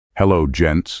Hello,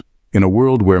 gents. In a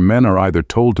world where men are either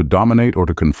told to dominate or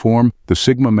to conform, the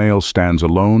Sigma male stands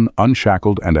alone,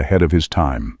 unshackled, and ahead of his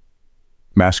time.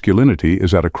 Masculinity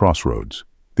is at a crossroads.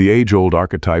 The age-old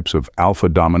archetypes of alpha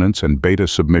dominance and beta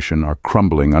submission are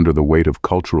crumbling under the weight of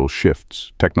cultural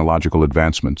shifts, technological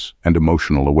advancements, and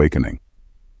emotional awakening.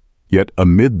 Yet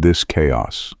amid this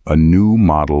chaos, a new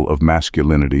model of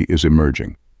masculinity is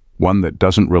emerging, one that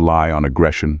doesn't rely on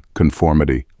aggression,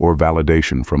 conformity, or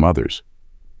validation from others.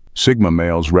 Sigma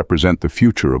males represent the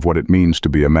future of what it means to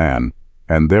be a man,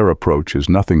 and their approach is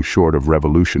nothing short of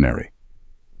revolutionary.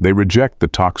 They reject the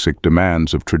toxic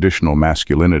demands of traditional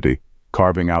masculinity,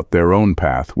 carving out their own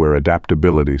path where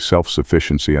adaptability,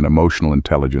 self-sufficiency, and emotional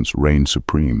intelligence reign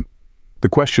supreme. The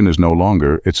question is no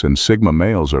longer it's and Sigma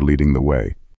males are leading the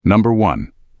way. Number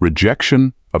 1.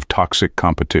 Rejection of toxic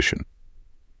competition.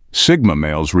 Sigma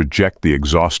males reject the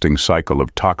exhausting cycle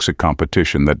of toxic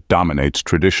competition that dominates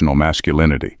traditional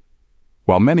masculinity.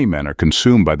 While many men are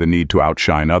consumed by the need to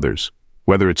outshine others,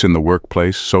 whether it's in the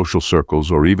workplace, social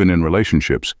circles, or even in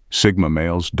relationships, Sigma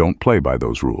males don't play by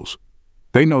those rules.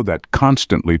 They know that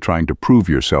constantly trying to prove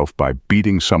yourself by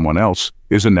beating someone else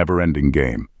is a never-ending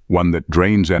game, one that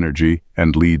drains energy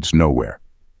and leads nowhere.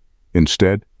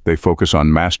 Instead, they focus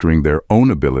on mastering their own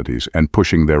abilities and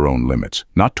pushing their own limits,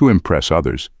 not to impress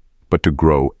others, but to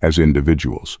grow as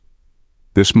individuals.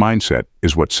 This mindset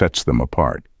is what sets them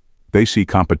apart. They see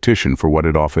competition for what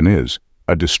it often is,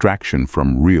 a distraction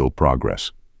from real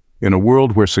progress. In a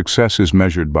world where success is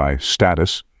measured by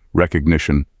status,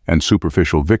 recognition, and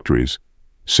superficial victories,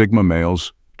 Sigma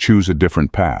males choose a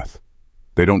different path.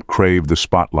 They don't crave the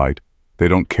spotlight, they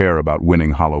don't care about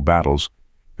winning hollow battles,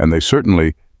 and they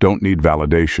certainly don't need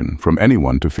validation from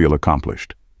anyone to feel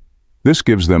accomplished. This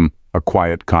gives them a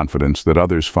quiet confidence that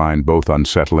others find both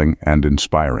unsettling and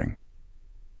inspiring.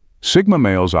 Sigma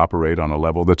males operate on a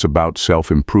level that's about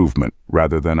self-improvement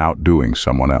rather than outdoing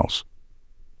someone else.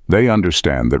 They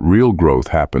understand that real growth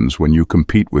happens when you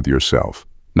compete with yourself,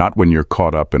 not when you're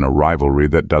caught up in a rivalry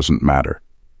that doesn't matter.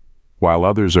 While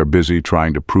others are busy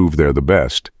trying to prove they're the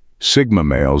best, Sigma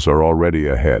males are already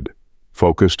ahead,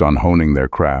 focused on honing their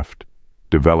craft,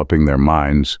 developing their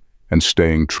minds, and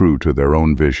staying true to their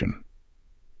own vision.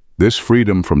 This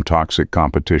freedom from toxic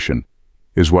competition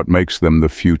is what makes them the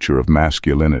future of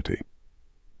masculinity.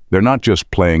 They're not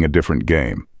just playing a different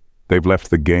game, they've left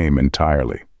the game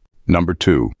entirely. Number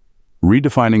 2.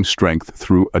 Redefining strength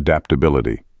through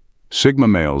adaptability. Sigma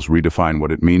males redefine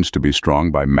what it means to be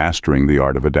strong by mastering the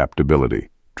art of adaptability.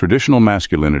 Traditional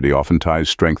masculinity often ties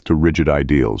strength to rigid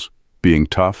ideals, being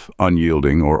tough,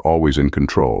 unyielding, or always in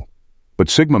control. But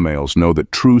Sigma males know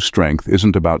that true strength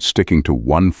isn't about sticking to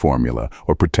one formula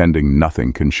or pretending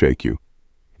nothing can shake you.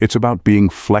 It's about being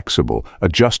flexible,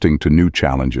 adjusting to new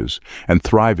challenges, and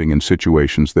thriving in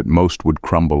situations that most would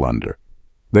crumble under.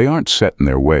 They aren't set in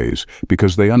their ways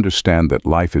because they understand that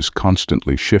life is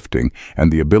constantly shifting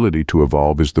and the ability to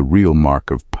evolve is the real mark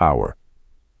of power.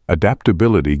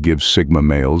 Adaptability gives Sigma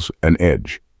males an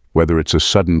edge, whether it's a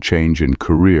sudden change in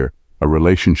career, a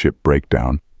relationship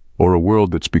breakdown, or a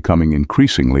world that's becoming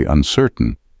increasingly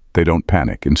uncertain. They don't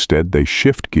panic. Instead, they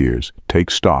shift gears, take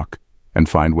stock, and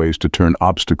find ways to turn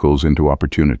obstacles into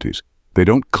opportunities. They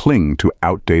don't cling to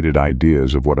outdated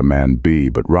ideas of what a man be,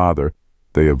 but rather,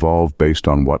 they evolve based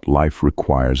on what life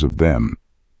requires of them.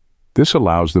 This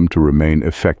allows them to remain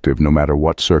effective no matter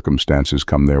what circumstances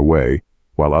come their way,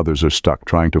 while others are stuck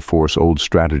trying to force old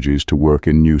strategies to work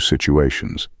in new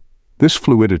situations. This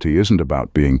fluidity isn't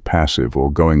about being passive or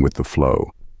going with the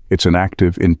flow. It's an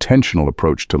active, intentional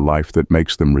approach to life that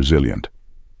makes them resilient.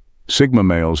 Sigma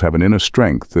males have an inner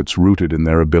strength that's rooted in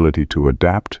their ability to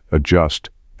adapt, adjust,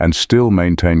 and still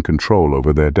maintain control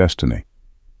over their destiny.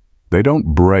 They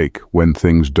don't break when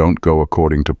things don't go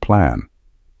according to plan.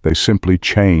 They simply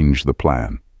change the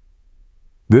plan.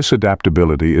 This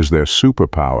adaptability is their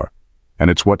superpower, and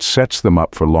it's what sets them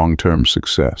up for long-term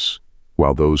success,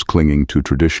 while those clinging to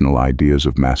traditional ideas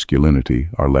of masculinity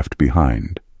are left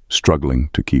behind, struggling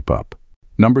to keep up.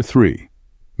 Number 3.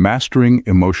 Mastering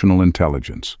emotional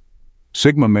intelligence.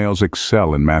 Sigma males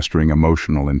excel in mastering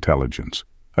emotional intelligence,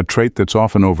 a trait that's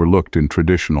often overlooked in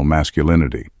traditional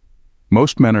masculinity.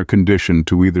 Most men are conditioned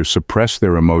to either suppress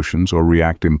their emotions or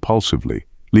react impulsively,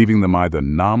 leaving them either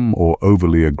numb or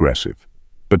overly aggressive.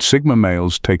 But Sigma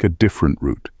males take a different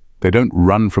route. They don't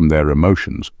run from their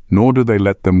emotions, nor do they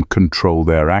let them control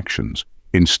their actions.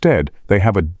 Instead, they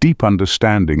have a deep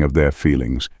understanding of their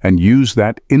feelings and use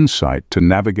that insight to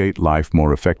navigate life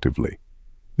more effectively.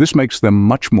 This makes them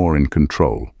much more in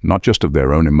control, not just of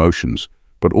their own emotions,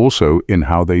 but also in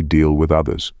how they deal with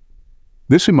others.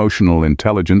 This emotional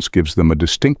intelligence gives them a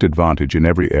distinct advantage in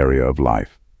every area of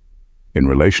life. In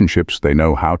relationships, they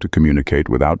know how to communicate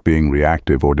without being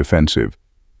reactive or defensive.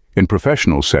 In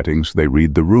professional settings, they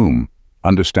read the room,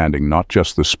 understanding not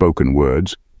just the spoken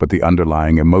words, but the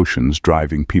underlying emotions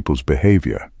driving people's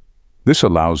behavior. This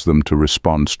allows them to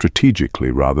respond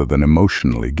strategically rather than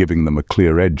emotionally, giving them a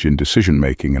clear edge in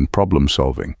decision-making and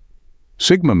problem-solving.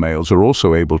 Sigma males are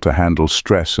also able to handle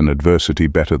stress and adversity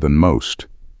better than most.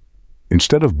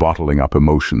 Instead of bottling up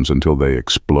emotions until they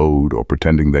explode or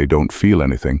pretending they don't feel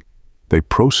anything, they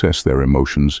process their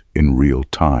emotions in real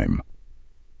time.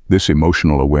 This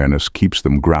emotional awareness keeps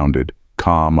them grounded,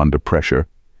 calm under pressure,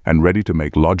 and ready to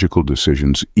make logical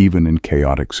decisions even in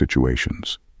chaotic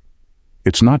situations.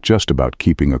 It's not just about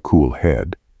keeping a cool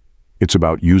head. It's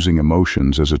about using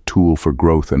emotions as a tool for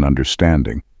growth and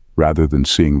understanding, rather than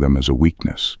seeing them as a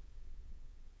weakness.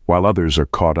 While others are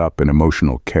caught up in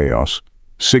emotional chaos,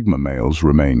 Sigma males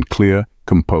remain clear,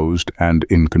 composed, and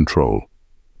in control.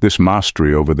 This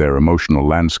mastery over their emotional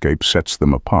landscape sets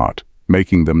them apart,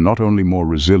 making them not only more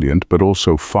resilient but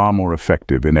also far more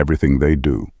effective in everything they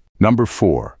do. Number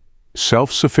 4.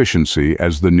 Self-sufficiency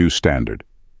as the new standard.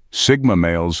 Sigma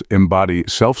males embody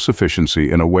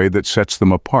self-sufficiency in a way that sets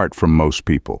them apart from most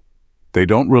people. They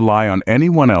don't rely on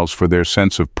anyone else for their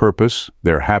sense of purpose,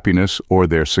 their happiness, or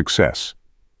their success.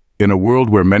 In a world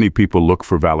where many people look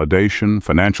for validation,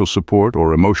 financial support,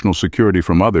 or emotional security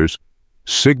from others,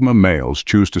 Sigma males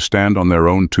choose to stand on their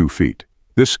own 2 feet.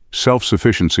 This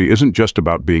self-sufficiency isn't just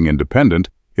about being independent,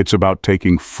 it's about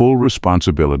taking full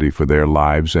responsibility for their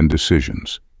lives and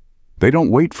decisions. They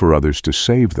don't wait for others to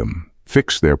save them,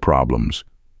 fix their problems,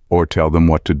 or tell them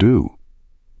what to do.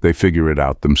 They figure it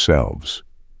out themselves.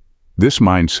 This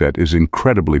mindset is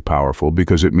incredibly powerful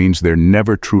because it means they're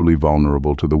never truly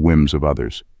vulnerable to the whims of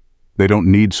others. They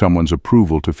don't need someone's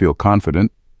approval to feel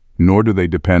confident, nor do they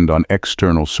depend on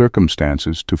external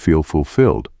circumstances to feel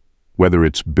fulfilled. Whether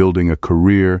it's building a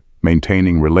career,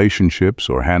 maintaining relationships,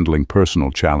 or handling personal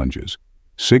challenges,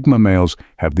 Sigma males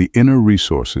have the inner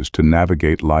resources to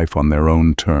navigate life on their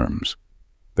own terms.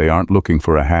 They aren't looking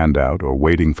for a handout or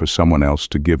waiting for someone else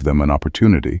to give them an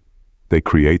opportunity. They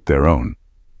create their own.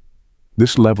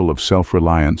 This level of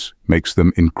self-reliance makes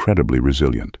them incredibly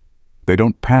resilient. They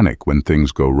don't panic when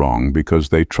things go wrong because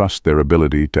they trust their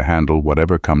ability to handle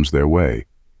whatever comes their way.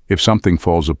 If something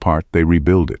falls apart, they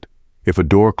rebuild it. If a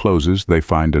door closes, they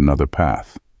find another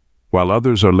path. While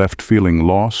others are left feeling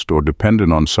lost or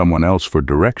dependent on someone else for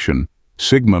direction,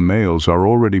 Sigma males are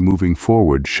already moving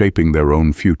forward, shaping their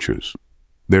own futures.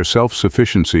 Their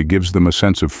self-sufficiency gives them a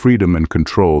sense of freedom and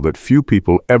control that few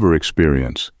people ever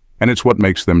experience, and it's what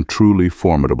makes them truly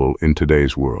formidable in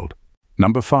today's world.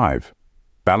 Number 5.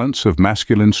 Balance of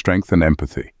masculine strength and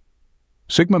empathy.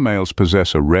 Sigma males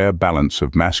possess a rare balance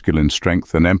of masculine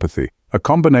strength and empathy, a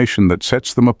combination that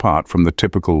sets them apart from the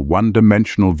typical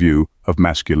one-dimensional view of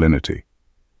masculinity.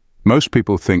 Most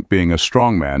people think being a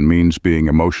strong man means being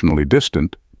emotionally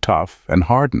distant, tough, and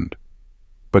hardened.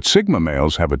 But Sigma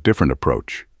males have a different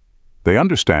approach. They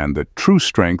understand that true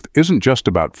strength isn't just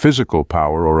about physical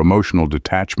power or emotional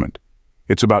detachment.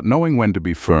 It's about knowing when to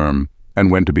be firm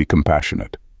and when to be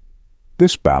compassionate.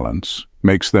 This balance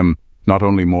makes them not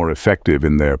only more effective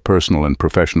in their personal and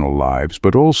professional lives,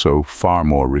 but also far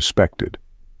more respected.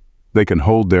 They can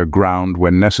hold their ground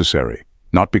when necessary,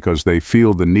 not because they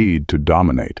feel the need to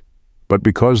dominate, but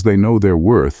because they know their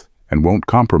worth and won't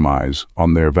compromise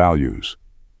on their values.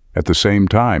 At the same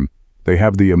time, they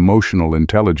have the emotional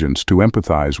intelligence to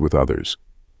empathize with others,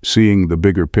 seeing the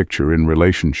bigger picture in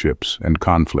relationships and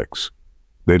conflicts.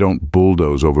 They don't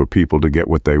bulldoze over people to get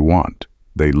what they want.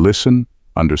 They listen,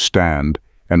 understand,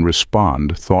 and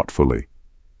respond thoughtfully.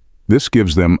 This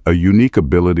gives them a unique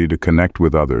ability to connect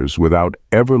with others without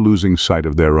ever losing sight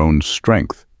of their own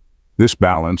strength. This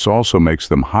balance also makes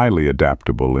them highly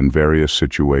adaptable in various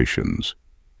situations.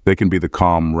 They can be the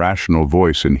calm, rational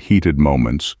voice in heated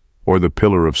moments, or the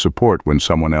pillar of support when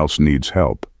someone else needs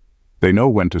help. They know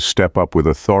when to step up with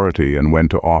authority and when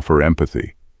to offer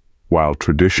empathy. While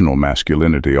traditional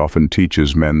masculinity often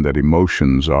teaches men that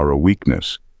emotions are a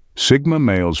weakness, Sigma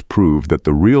males prove that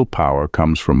the real power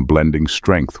comes from blending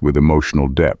strength with emotional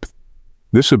depth.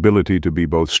 This ability to be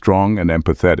both strong and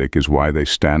empathetic is why they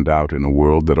stand out in a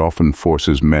world that often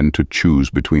forces men to choose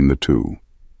between the two.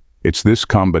 It's this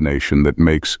combination that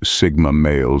makes Sigma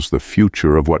males the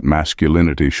future of what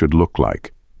masculinity should look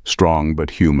like: strong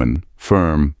but human,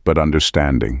 firm but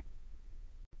understanding.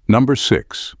 Number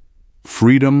 6.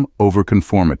 Freedom over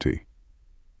conformity.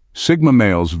 Sigma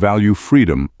males value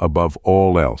freedom above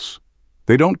all else.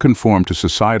 They don't conform to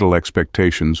societal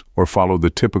expectations or follow the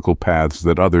typical paths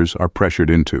that others are pressured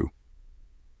into.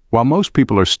 While most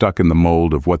people are stuck in the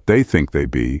mold of what they think they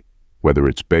be, Whether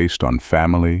it's based on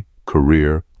family,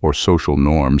 career, or social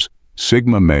norms,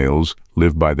 Sigma males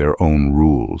live by their own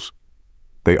rules.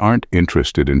 They aren't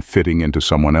interested in fitting into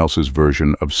someone else's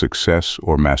version of success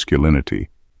or masculinity.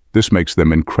 This makes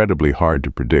them incredibly hard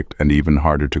to predict and even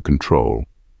harder to control.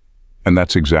 And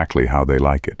that's exactly how they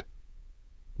like it.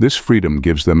 This freedom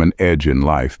gives them an edge in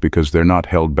life because they're not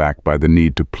held back by the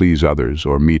need to please others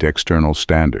or meet external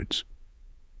standards.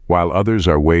 While others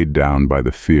are weighed down by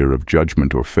the fear of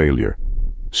judgment or failure,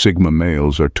 Sigma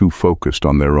males are too focused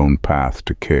on their own path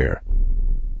to care.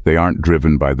 They aren't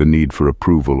driven by the need for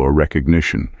approval or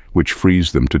recognition, which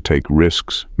frees them to take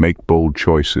risks, make bold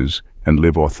choices, and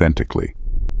live authentically.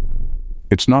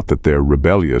 It's not that they're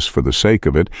rebellious for the sake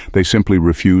of it, they simply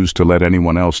refuse to let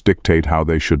anyone else dictate how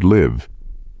they should live.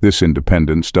 This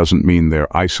independence doesn't mean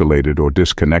they're isolated or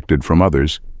disconnected from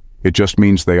others, it just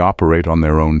means they operate on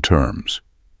their own terms,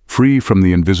 free from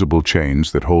the invisible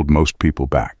chains that hold most people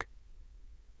back.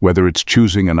 Whether it's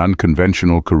choosing an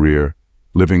unconventional career,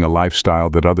 living a lifestyle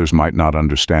that others might not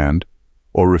understand,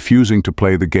 or refusing to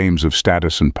play the games of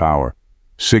status and power,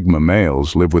 Sigma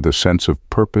males live with a sense of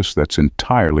purpose that's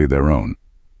entirely their own.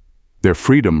 Their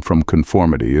freedom from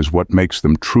conformity is what makes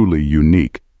them truly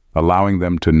unique, allowing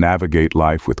them to navigate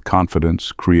life with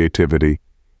confidence, creativity,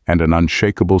 and an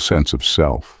unshakable sense of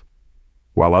self.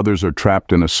 While others are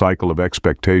trapped in a cycle of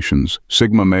expectations,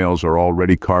 Sigma males are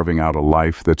already carving out a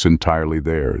life that's entirely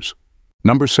theirs.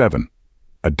 Number 7.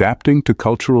 Adapting to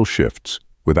cultural shifts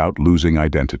without losing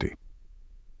identity.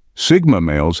 Sigma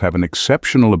males have an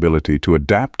exceptional ability to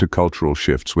adapt to cultural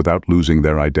shifts without losing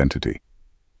their identity.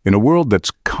 In a world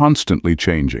that's constantly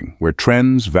changing, where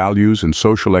trends, values, and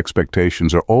social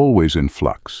expectations are always in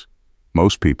flux,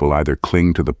 most people either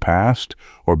cling to the past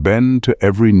or bend to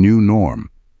every new norm.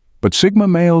 But Sigma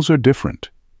males are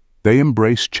different. They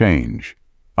embrace change,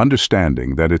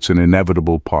 understanding that it's an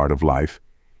inevitable part of life,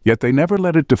 yet they never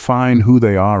let it define who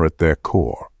they are at their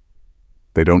core.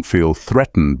 They don't feel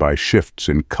threatened by shifts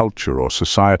in culture or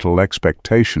societal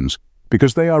expectations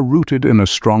because they are rooted in a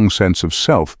strong sense of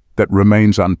self that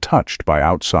remains untouched by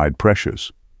outside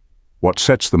pressures. What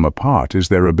sets them apart is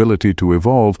their ability to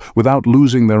evolve without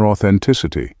losing their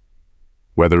authenticity.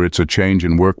 Whether it's a change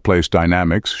in workplace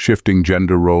dynamics, shifting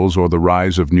gender roles, or the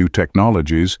rise of new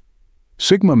technologies,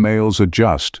 Sigma males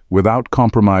adjust without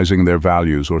compromising their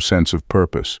values or sense of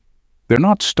purpose. They're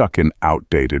not stuck in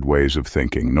outdated ways of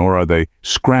thinking, nor are they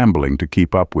scrambling to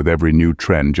keep up with every new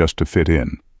trend just to fit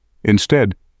in.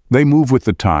 Instead, they move with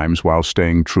the times while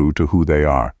staying true to who they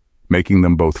are, making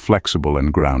them both flexible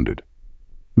and grounded.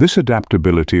 This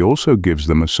adaptability also gives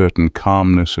them a certain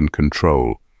calmness and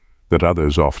control that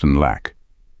others often lack.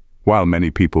 While many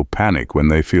people panic when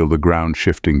they feel the ground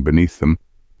shifting beneath them,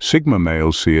 Sigma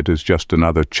males see it as just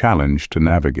another challenge to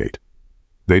navigate.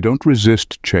 They don't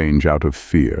resist change out of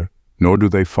fear, nor do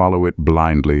they follow it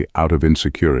blindly out of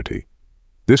insecurity.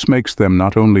 This makes them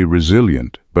not only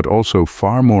resilient, but also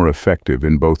far more effective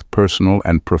in both personal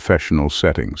and professional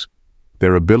settings.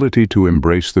 Their ability to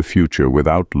embrace the future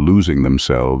without losing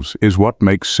themselves is what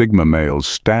makes Sigma males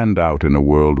stand out in a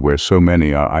world where so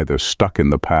many are either stuck in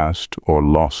the past or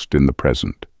lost in the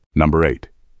present. Number 8.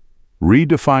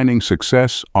 Redefining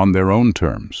success on their own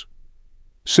terms.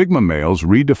 Sigma males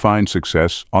redefine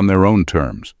success on their own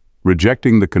terms,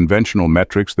 rejecting the conventional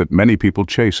metrics that many people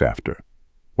chase after.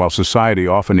 While society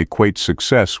often equates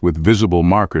success with visible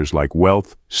markers like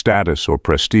wealth, status, or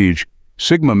prestige,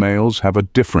 Sigma males have a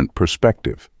different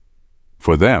perspective.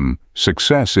 For them,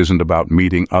 success isn't about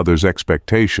meeting others'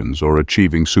 expectations or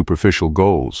achieving superficial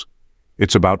goals.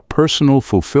 It's about personal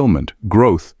fulfillment,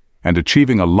 growth, and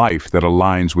achieving a life that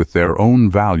aligns with their own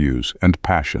values and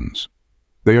passions.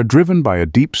 They are driven by a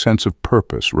deep sense of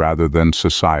purpose rather than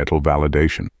societal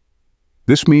validation.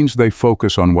 This means they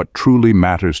focus on what truly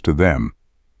matters to them,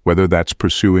 whether that's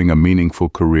pursuing a meaningful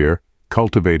career,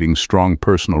 cultivating strong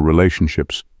personal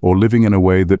relationships, or living in a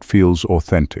way that feels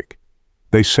authentic.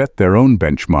 They set their own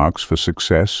benchmarks for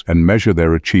success and measure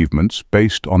their achievements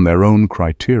based on their own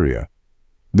criteria.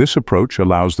 This approach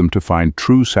allows them to find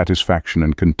true satisfaction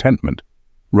and contentment,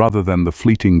 rather than the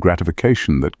fleeting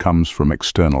gratification that comes from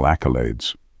external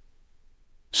accolades.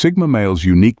 Sigma males'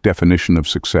 unique definition of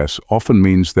success often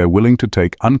means they're willing to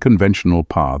take unconventional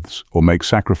paths or make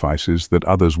sacrifices that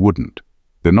others wouldn't.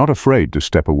 They're not afraid to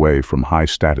step away from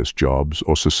high-status jobs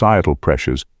or societal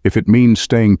pressures if it means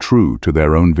staying true to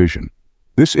their own vision.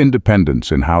 This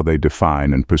independence in how they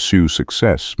define and pursue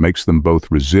success makes them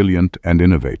both resilient and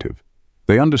innovative.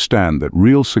 They understand that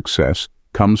real success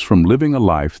comes from living a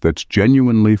life that's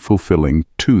genuinely fulfilling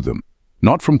to them,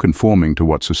 not from conforming to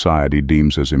what society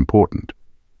deems as important.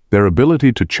 Their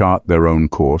ability to chart their own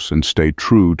course and stay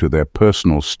true to their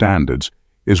personal standards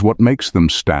is what makes them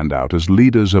stand out as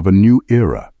leaders of a new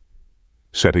era,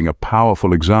 setting a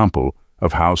powerful example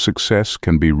of how success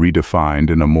can be redefined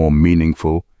in a more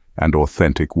meaningful and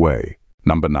authentic way.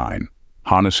 Number 9.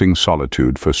 Harnessing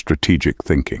solitude for strategic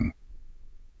thinking.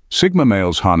 Sigma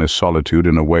males harness solitude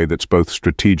in a way that's both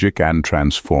strategic and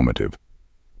transformative.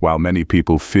 While many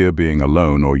people fear being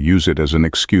alone or use it as an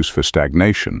excuse for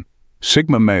stagnation,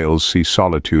 Sigma males see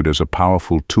solitude as a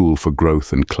powerful tool for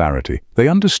growth and clarity. They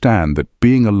understand that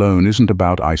being alone isn't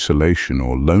about isolation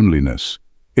or loneliness.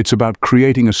 It's about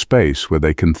creating a space where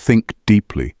they can think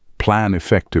deeply, plan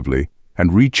effectively,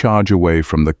 and recharge away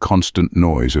from the constant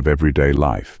noise of everyday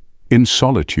life. In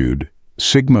solitude,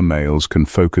 Sigma males can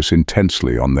focus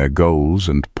intensely on their goals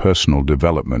and personal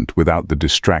development without the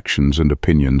distractions and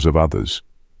opinions of others.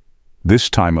 This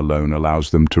time alone allows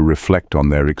them to reflect on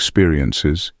their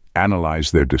experiences,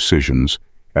 analyze their decisions,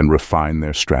 and refine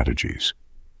their strategies.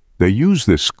 They use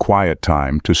this quiet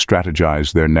time to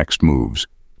strategize their next moves,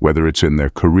 whether it's in their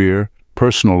career,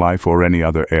 personal life, or any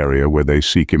other area where they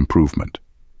seek improvement.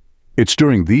 It's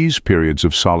during these periods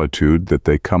of solitude that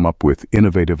they come up with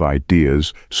innovative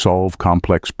ideas, solve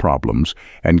complex problems,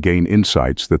 and gain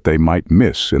insights that they might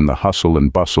miss in the hustle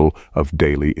and bustle of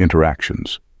daily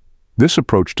interactions. This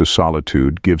approach to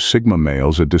solitude gives Sigma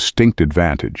males a distinct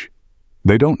advantage.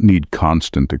 They don't need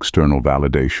constant external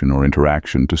validation or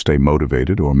interaction to stay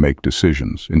motivated or make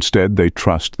decisions. Instead, they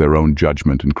trust their own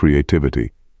judgment and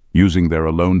creativity, using their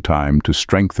alone time to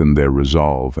strengthen their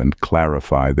resolve and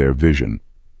clarify their vision.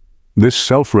 This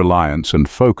self-reliance and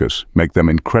focus make them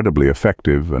incredibly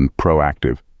effective and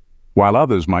proactive. While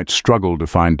others might struggle to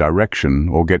find direction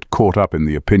or get caught up in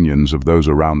the opinions of those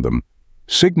around them,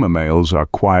 Sigma males are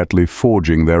quietly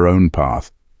forging their own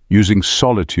path, using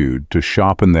solitude to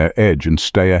sharpen their edge and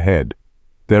stay ahead.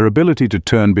 Their ability to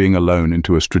turn being alone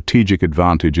into a strategic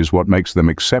advantage is what makes them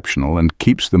exceptional and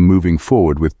keeps them moving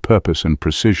forward with purpose and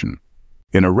precision.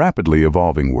 In a rapidly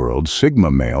evolving world,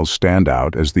 Sigma males stand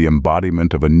out as the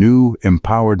embodiment of a new,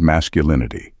 empowered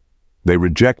masculinity. They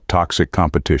reject toxic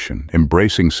competition,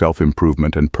 embracing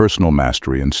self-improvement and personal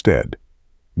mastery instead.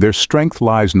 Their strength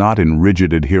lies not in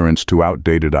rigid adherence to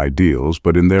outdated ideals,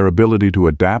 but in their ability to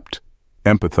adapt,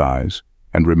 empathize,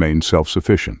 and remain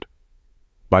self-sufficient.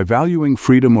 By valuing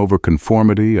freedom over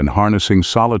conformity and harnessing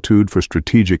solitude for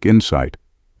strategic insight,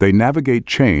 they navigate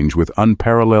change with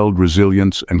unparalleled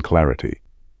resilience and clarity.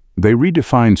 They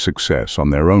redefine success on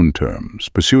their own terms,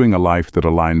 pursuing a life that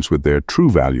aligns with their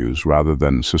true values rather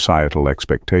than societal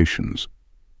expectations.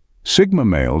 Sigma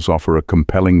males offer a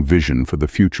compelling vision for the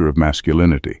future of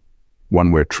masculinity,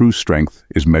 one where true strength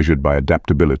is measured by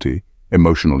adaptability,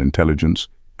 emotional intelligence,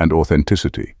 and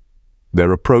authenticity.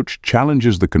 Their approach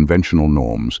challenges the conventional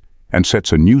norms and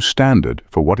sets a new standard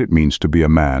for what it means to be a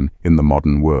man in the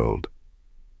modern world.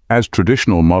 As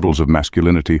traditional models of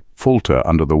masculinity falter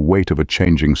under the weight of a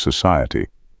changing society,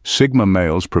 Sigma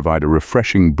males provide a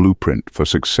refreshing blueprint for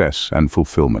success and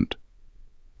fulfillment.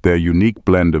 Their unique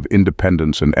blend of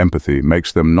independence and empathy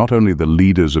makes them not only the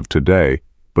leaders of today,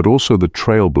 but also the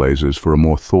trailblazers for a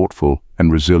more thoughtful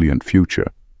and resilient future.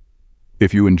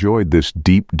 If you enjoyed this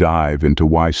deep dive into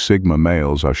why Sigma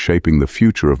males are shaping the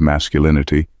future of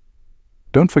masculinity,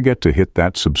 don't forget to hit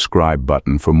that subscribe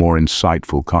button for more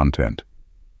insightful content.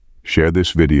 Share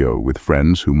this video with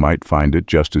friends who might find it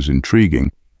just as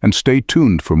intriguing, and stay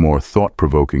tuned for more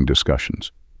thought-provoking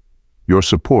discussions. Your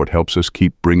support helps us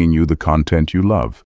keep bringing you the content you love.